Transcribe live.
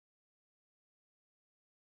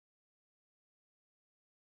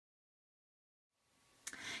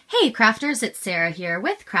Hey crafters, it's Sarah here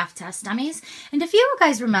with Craft Test Dummies, and if you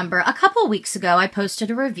guys remember, a couple weeks ago I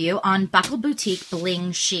posted a review on Buckle Boutique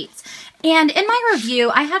Bling sheets. And in my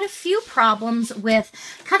review, I had a few problems with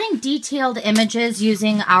cutting detailed images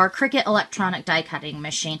using our Cricut electronic die cutting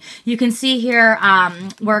machine. You can see here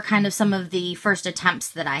were kind of some of the first attempts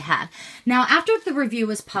that I had. Now, after the review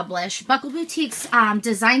was published, Buckle Boutique's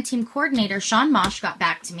design team coordinator, Sean Mosh, got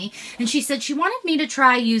back to me, and she said she wanted me to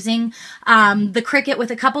try using the Cricut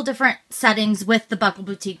with a couple different settings with the Buckle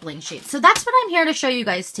Boutique Bling sheet. So that's what I'm here to show you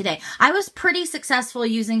guys today. I was pretty successful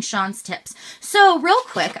using Sean's tips. So real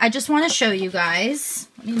quick, I just want to show you guys.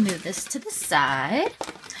 Let me move this to the side.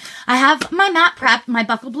 I have my mat prep. My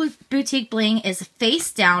Buckle Boutique Bling is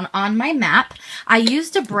face down on my mat. I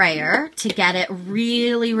used a brayer to get it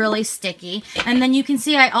really, really sticky. And then you can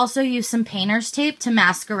see I also used some painter's tape to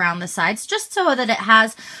mask around the sides just so that it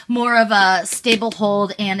has more of a stable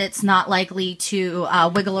hold and it's not likely to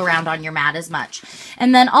wiggle around on your mat as much.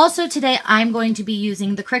 And then also today I'm going to be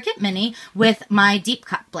using the Cricut Mini with my deep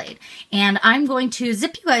cut blade. And I'm going to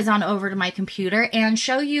zip you guys on over to my computer and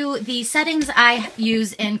show you the settings I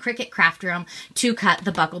use in Cricut Craft Room to cut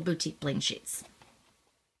the Buckle Boutique Bling sheets.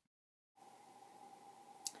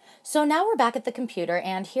 So now we're back at the computer,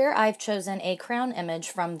 and here I've chosen a crown image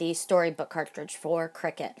from the storybook cartridge for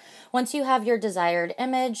Cricut. Once you have your desired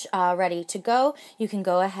image ready to go, you can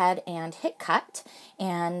go ahead and hit cut,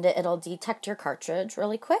 and it'll detect your cartridge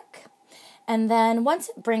really quick. And then once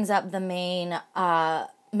it brings up the main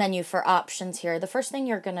menu for options here, the first thing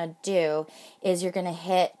you're going to do is you're going to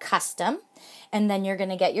hit custom, and then you're going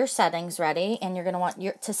to get your settings ready, and you're going to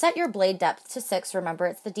want to set your blade depth to 6. Remember,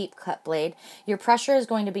 it's the deep cut blade. Your pressure is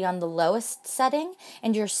going to be on the lowest setting,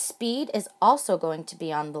 and your speed is also going to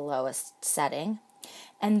be on the lowest setting.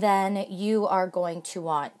 And then you are going to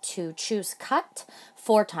want to choose cut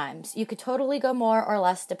 4 times. You could totally go more or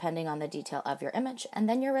less depending on the detail of your image, and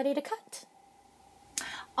then you're ready to cut.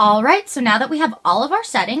 All right, so now that we have all of our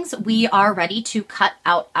settings, we are ready to cut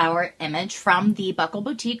out our image from the Buckle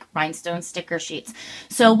Boutique rhinestone sticker sheets.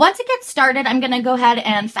 So once it gets started, I'm going to go ahead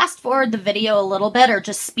and fast forward the video a little bit or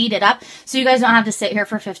just speed it up so you guys don't have to sit here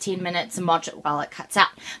for 15 minutes and watch it while it cuts out.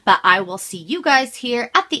 But I will see you guys here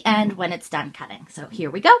at the end when it's done cutting. So here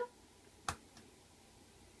we go.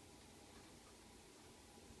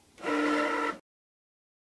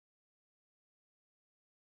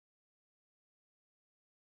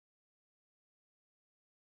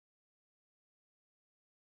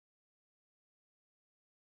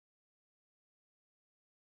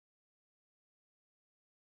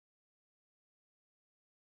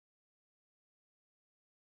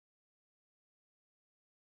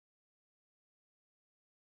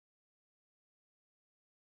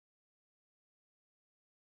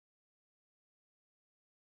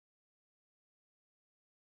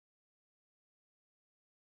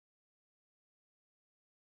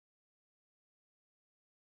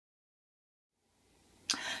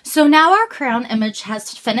 So now our crown image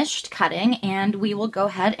has finished cutting, and we will go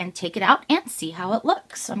ahead and take it out and see how it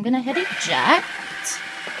looks. So I'm going to hit eject.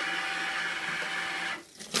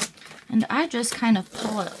 And I just kind of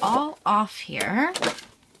pull it all off here.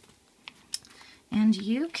 And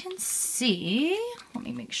you can see, let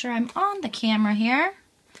me make sure I'm on the camera here,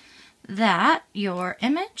 that your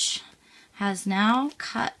image has now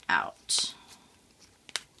cut out.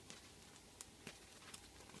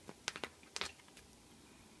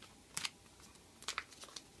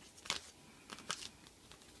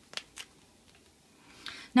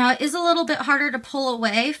 Now, it is a little bit harder to pull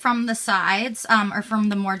away from the sides or from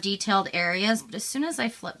the more detailed areas, but as soon as I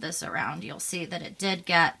flip this around, you'll see that it did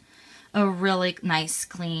get a really nice,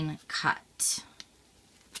 clean cut.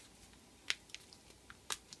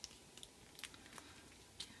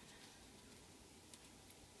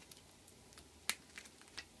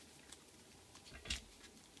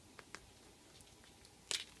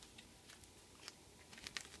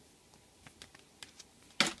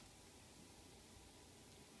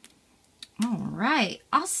 All right,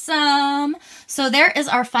 awesome. So there is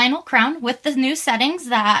our final crown with the new settings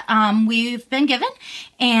that we've been given.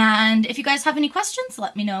 And if you guys have any questions,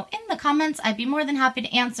 let me know in the comments. I'd be more than happy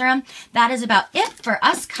to answer them. That is about it for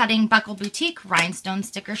us cutting Buckle Boutique rhinestone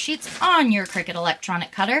sticker sheets on your Cricut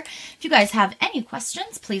electronic cutter. If you guys have any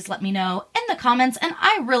questions, please let me know in the comments. And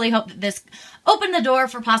I really hope that this opened the door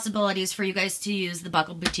for possibilities for you guys to use the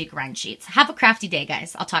Buckle Boutique rind sheets. Have a crafty day,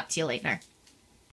 guys. I'll talk to you later.